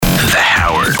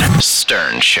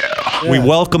Show. We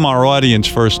welcome our audience,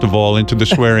 first of all, into the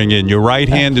swearing in. Your right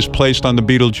hand is placed on the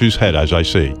Beetlejuice head, as I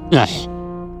see. Yes.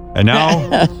 And now,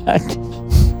 I think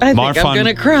Marfan. I'm going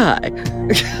to cry.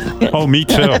 Oh, me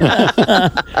too.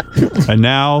 And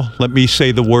now, let me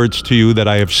say the words to you that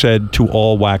I have said to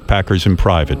all Wack Packers in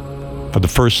private. For the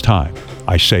first time,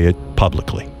 I say it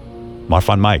publicly.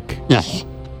 Marfan Mike. Yes.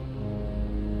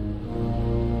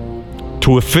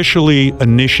 To officially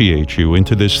initiate you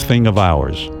into this thing of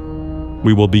ours,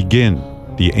 we will begin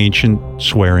the ancient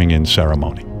swearing-in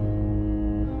ceremony.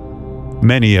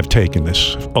 Many have taken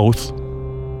this oath.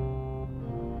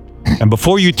 And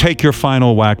before you take your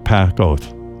final Wack Pack oath,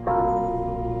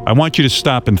 I want you to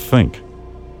stop and think.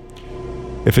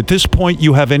 If at this point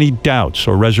you have any doubts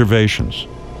or reservations,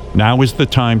 now is the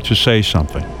time to say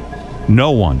something.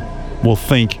 No one will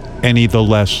think any the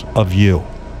less of you.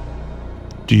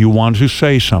 Do you want to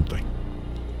say something?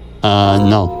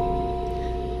 No.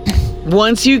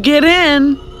 Once you get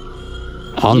in,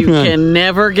 you can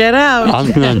never get out.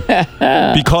 I'm good.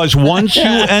 Because once you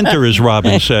enter, as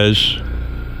Robin says,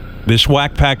 this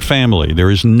Wack Pack family,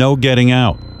 there is no getting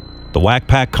out. The Wack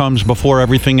Pack comes before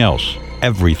everything else.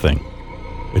 Everything.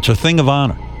 It's a thing of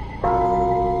honor.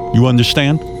 You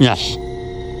understand? Yes.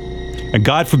 And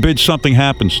God forbid something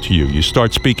happens to you. You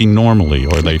start speaking normally,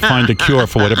 or they find a cure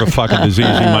for whatever fucking disease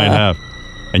you might have,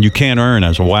 and you can't earn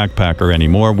as a Wack Packer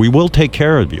anymore. We will take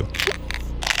care of you.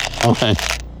 Okay.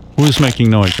 Who's making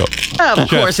noise? Of Jeff,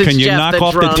 course, it's can you Jeff knock the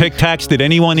off drunk. the Tic Tacs? Did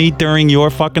anyone eat during your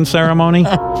fucking ceremony?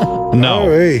 No.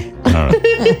 Hey. All right.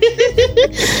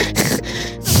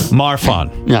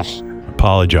 Marfan, Yes.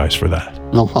 apologize for that.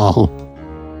 No problem.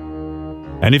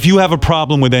 And if you have a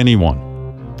problem with anyone,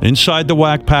 inside the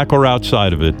Wack Pack or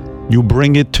outside of it, you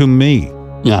bring it to me.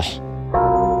 Yes.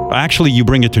 Actually, you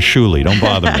bring it to Shuli. Don't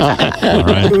bother me. All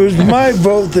right? It was my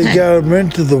vote that got him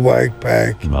into the Wack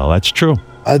Pack. Well, that's true.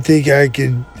 I think I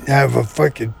could have a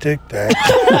fucking Tic Tac.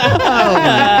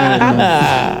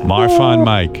 Marfan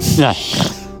Mike,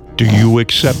 Yes. do you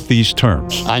accept these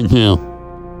terms? I do.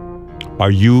 Are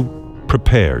you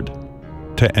prepared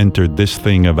to enter this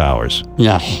thing of ours?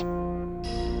 Yes.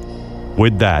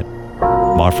 With that,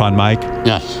 Marfan Mike,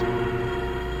 Yes.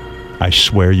 I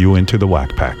swear you into the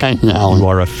Wack Pack. Thank you, Alan. You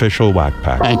are official Wack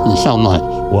Pack. Thank you so much.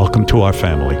 Welcome to our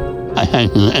family. I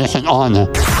thank you. It's an honor.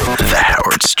 The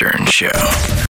Howard Stern Show.